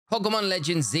Pokemon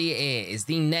Legends ZA is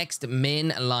the next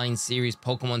mainline series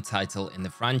Pokemon title in the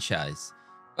franchise.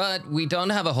 But we don't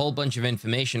have a whole bunch of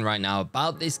information right now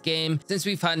about this game since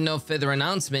we've had no further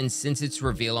announcements since its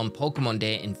reveal on Pokemon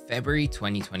Day in February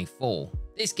 2024.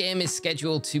 This game is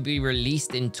scheduled to be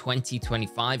released in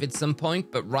 2025 at some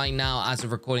point, but right now, as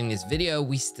of recording this video,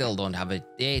 we still don't have a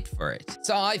date for it.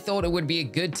 So I thought it would be a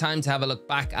good time to have a look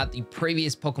back at the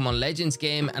previous Pokemon Legends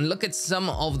game and look at some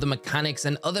of the mechanics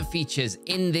and other features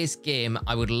in this game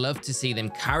I would love to see them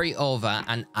carry over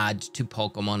and add to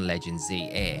Pokemon Legends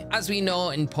ZA. As we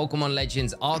know, in Pokemon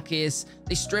Legends Arceus,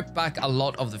 they stripped back a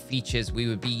lot of the features we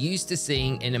would be used to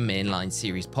seeing in a mainline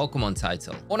series Pokemon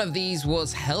title. One of these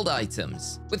was held items.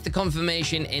 With the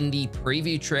confirmation in the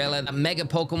preview trailer that Mega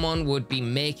Pokemon would be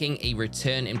making a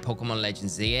return in Pokemon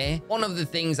Legends ZA, one of the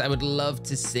things I would love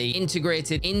to see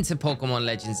integrated into Pokemon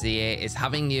Legends ZA is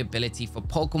having the ability for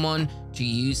Pokemon to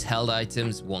use held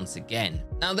items once again.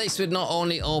 Now, this would not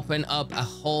only open up a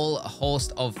whole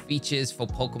host of features for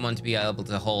Pokemon to be able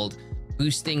to hold,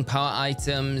 boosting power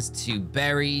items, to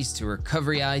berries, to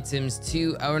recovery items,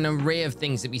 to an array of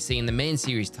things that we see in the main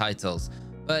series titles.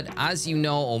 But as you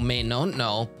know or may not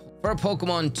know, for a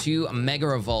Pokemon to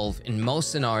Mega Evolve in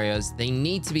most scenarios, they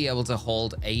need to be able to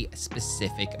hold a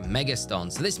specific Mega Stone.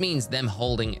 So this means them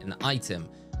holding an item.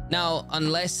 Now,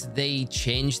 unless they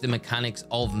change the mechanics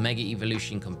of Mega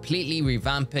Evolution completely,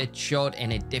 revamp it, show it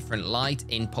in a different light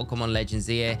in Pokemon Legends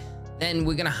ZA, then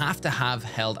we're going to have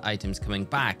held items coming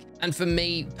back. And for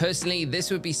me, personally,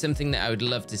 this would be something that I would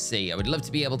love to see. I would love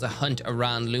to be able to hunt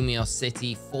around Lumiose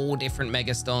City for different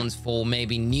Mega Stones for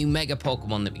maybe new Mega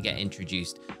Pokemon that we get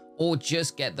introduced, or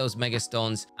just get those Mega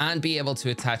Stones and be able to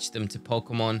attach them to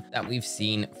Pokemon that we've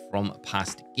seen from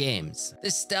past games. The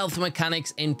stealth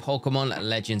mechanics in Pokemon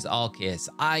Legends Arceus.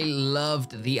 I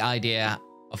loved the idea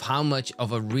of how much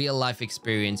of a real life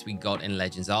experience we got in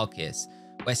Legends Arceus,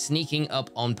 where sneaking up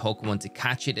on Pokemon to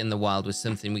catch it in the wild was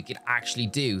something we could actually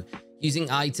do, using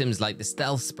items like the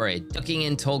stealth spray, ducking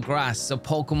in tall grass so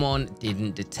Pokemon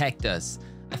didn't detect us.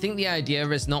 I think the idea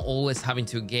of us not always having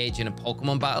to engage in a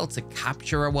Pokemon battle to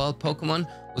capture a wild Pokemon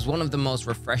was one of the most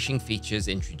refreshing features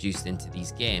introduced into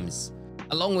these games.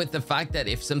 Along with the fact that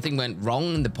if something went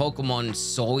wrong and the Pokemon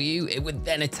saw you, it would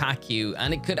then attack you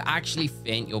and it could actually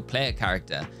faint your player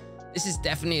character. This is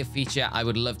definitely a feature I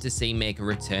would love to see make a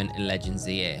return in Legends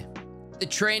ZA. The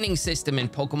training system in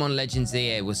Pokemon Legends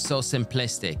ZA was so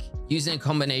simplistic, using a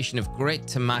combination of grit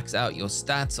to max out your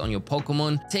stats on your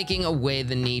Pokemon, taking away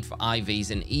the need for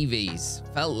IVs and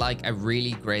EVs. Felt like a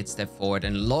really great step forward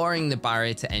and lowering the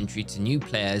barrier to entry to new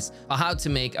players for how to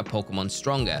make a Pokemon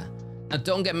stronger. Now,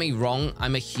 don't get me wrong,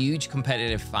 I'm a huge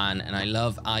competitive fan and I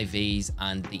love IVs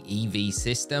and the EV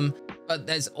system, but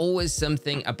there's always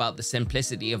something about the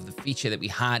simplicity of the feature that we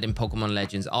had in Pokemon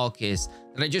Legends Arceus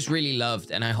that I just really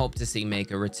loved, and I hope to see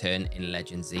make a return in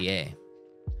Legends ZA.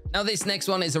 Now, this next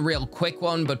one is a real quick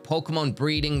one, but Pokemon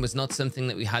breeding was not something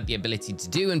that we had the ability to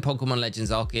do in Pokemon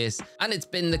Legends Arceus, and it's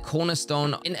been the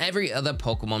cornerstone in every other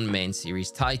Pokemon main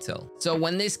series title. So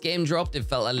when this game dropped, it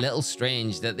felt a little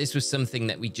strange that this was something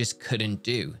that we just couldn't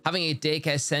do. Having a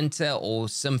daycare center or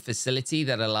some facility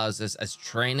that allows us as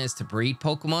trainers to breed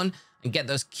Pokemon and get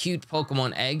those cute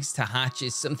Pokemon eggs to hatch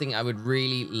is something I would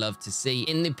really love to see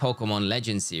in the Pokemon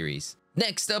Legends series.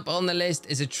 Next up on the list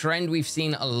is a trend we've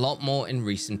seen a lot more in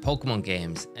recent Pokemon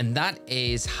games, and that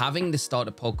is having the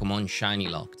starter Pokemon shiny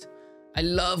locked. I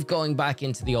love going back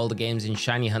into the older games and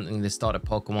shiny hunting the starter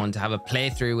Pokemon to have a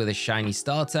playthrough with a shiny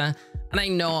starter, and I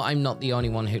know I'm not the only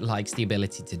one who likes the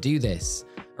ability to do this.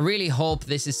 I really hope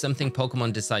this is something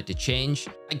Pokemon decide to change.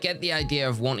 I get the idea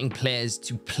of wanting players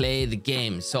to play the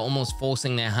game, so almost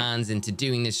forcing their hands into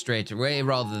doing this straight away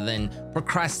rather than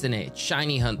procrastinate,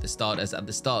 shiny hunt the starters at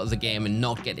the start of the game and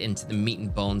not get into the meat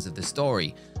and bones of the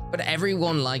story. But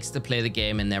everyone likes to play the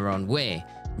game in their own way.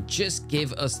 Just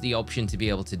give us the option to be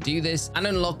able to do this and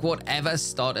unlock whatever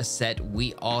starter set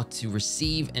we are to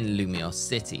receive in Lumiose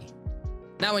City.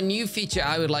 Now, a new feature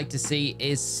I would like to see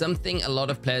is something a lot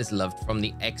of players loved from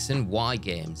the X and Y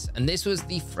games, and this was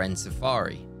the Friend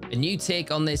Safari. A new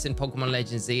take on this in Pokemon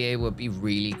Legends ZA would be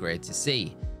really great to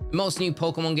see. In most new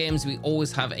Pokemon games, we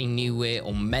always have a new way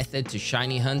or method to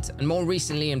shiny hunt, and more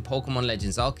recently in Pokemon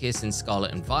Legends Arceus and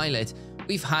Scarlet and Violet,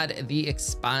 we've had the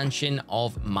expansion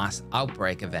of mass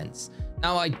outbreak events.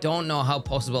 Now, I don't know how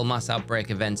possible mass outbreak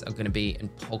events are going to be in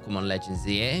Pokemon Legends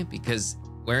ZA because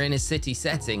we're in a city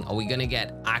setting. Are we going to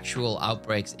get actual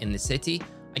outbreaks in the city,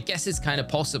 I guess it's kind of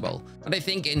possible. But I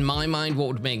think in my mind, what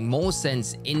would make more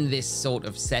sense in this sort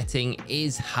of setting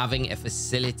is having a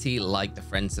facility like the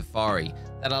Friend Safari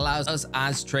that allows us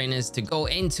as trainers to go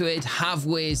into it, have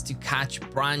ways to catch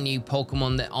brand new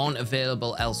Pokemon that aren't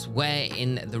available elsewhere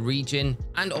in the region,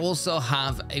 and also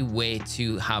have a way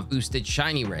to have boosted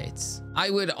shiny rates.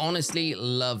 I would honestly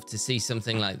love to see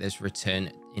something like this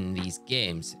return in these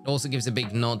games. It also gives a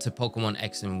big nod to Pokemon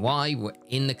X and Y. We're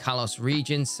in the Kalos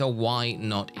region, so why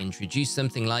not introduce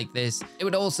something like this? It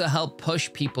would also help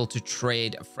push people to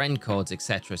trade friend codes,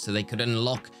 etc., so they could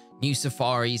unlock new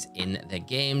safaris in their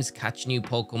games, catch new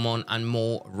Pokemon, and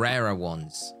more rarer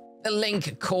ones. The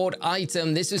link cord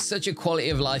item. This was such a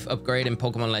quality of life upgrade in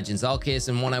Pokemon Legends Arceus,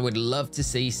 and one I would love to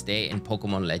see stay in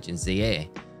Pokemon Legends ZA.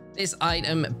 This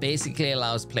item basically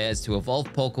allows players to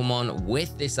evolve Pokemon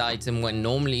with this item when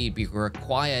normally you'd be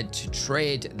required to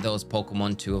trade those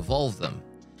Pokemon to evolve them.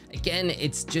 Again,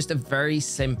 it's just a very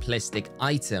simplistic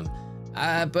item.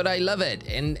 But I love it,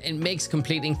 and it makes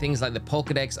completing things like the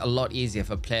Pokedex a lot easier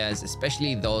for players,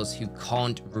 especially those who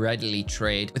can't readily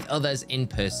trade with others in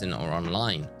person or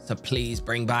online. So please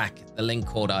bring back the link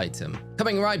cord item.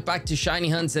 Coming right back to shiny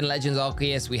hunts in Legends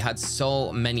Arceus, we had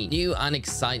so many new and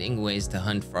exciting ways to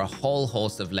hunt for a whole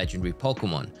host of legendary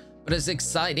Pokemon. But as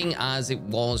exciting as it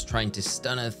was trying to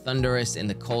stun a Thundurus in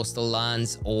the coastal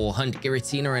lands or hunt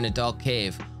Giratina in a dark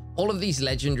cave, all of these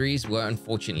legendaries were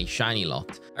unfortunately shiny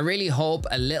locked. I really hope,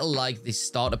 a little like the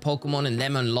starter Pokemon and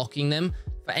them unlocking them,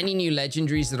 for any new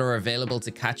legendaries that are available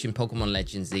to catch in Pokemon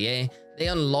Legends ZA, they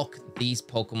unlock these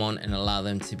Pokemon and allow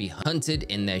them to be hunted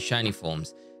in their shiny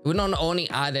forms. It would not only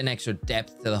add an extra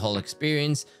depth to the whole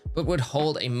experience, but would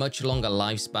hold a much longer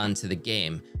lifespan to the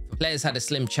game, for players had a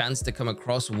slim chance to come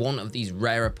across one of these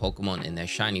rarer Pokemon in their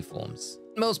shiny forms.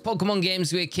 In most Pokemon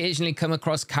games, we occasionally come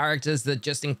across characters that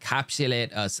just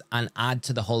encapsulate us and add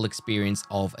to the whole experience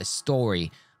of a story.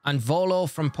 And Volo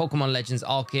from Pokemon Legends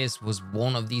Arceus was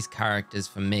one of these characters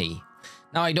for me.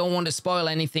 Now, I don't want to spoil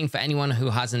anything for anyone who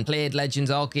hasn't played Legends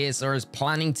Arceus or is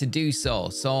planning to do so.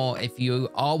 So if you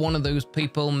are one of those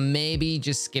people, maybe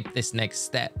just skip this next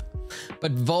step.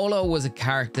 But Volo was a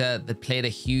character that played a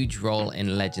huge role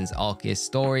in Legends Arceus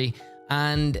story,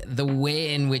 and the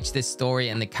way in which this story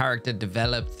and the character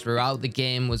developed throughout the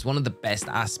game was one of the best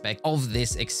aspects of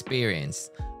this experience.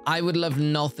 I would love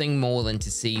nothing more than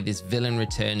to see this villain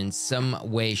return in some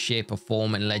way, shape or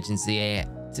form in Legends ZA,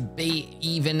 to be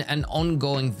even an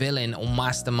ongoing villain or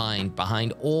mastermind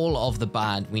behind all of the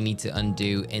bad we need to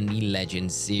undo in the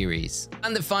Legends series.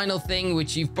 And the final thing,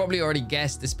 which you've probably already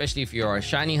guessed, especially if you're a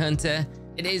shiny hunter,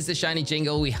 it is the shiny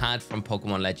jingle we had from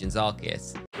Pokemon Legends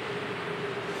Arceus.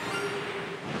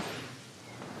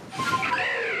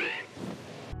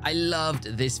 I loved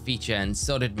this feature, and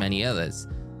so did many others.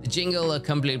 The jingle,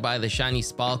 accompanied by the shiny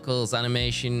sparkles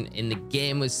animation in the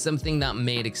game, was something that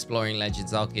made exploring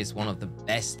Legends Arceus one of the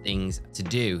best things to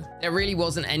do. There really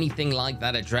wasn't anything like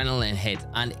that adrenaline hit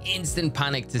and instant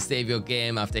panic to save your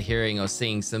game after hearing or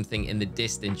seeing something in the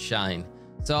distant shine.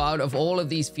 So out of all of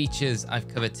these features I've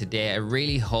covered today, I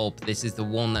really hope this is the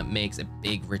one that makes a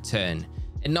big return.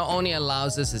 It not only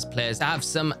allows us as players to have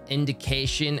some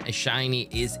indication a shiny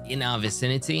is in our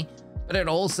vicinity, but it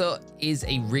also is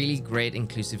a really great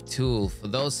inclusive tool for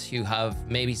those who have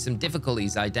maybe some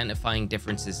difficulties identifying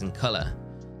differences in color.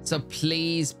 So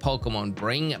please, Pokemon,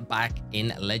 bring back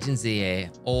in Legends ZA,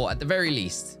 or at the very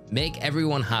least, make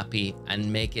everyone happy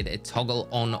and make it a toggle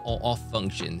on or off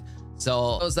function.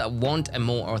 So those that want a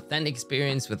more authentic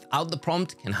experience without the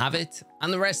prompt can have it,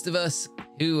 and the rest of us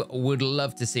who would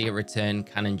love to see a return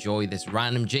can enjoy this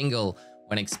random jingle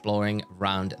when exploring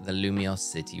around the Lumios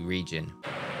City region.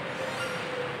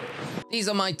 These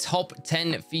are my top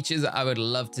 10 features that I would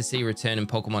love to see return in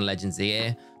Pokemon Legends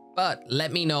ZA, but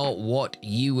let me know what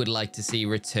you would like to see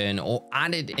return or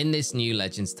added in this new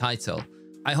Legends title.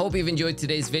 I hope you've enjoyed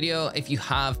today's video. If you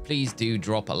have, please do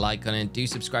drop a like on it. Do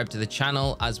subscribe to the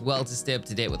channel as well to stay up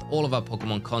to date with all of our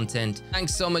Pokemon content.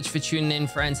 Thanks so much for tuning in,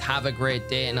 friends. Have a great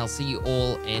day, and I'll see you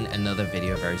all in another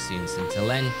video very soon. So until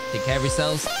then, take care of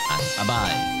yourselves and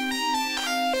bye-bye.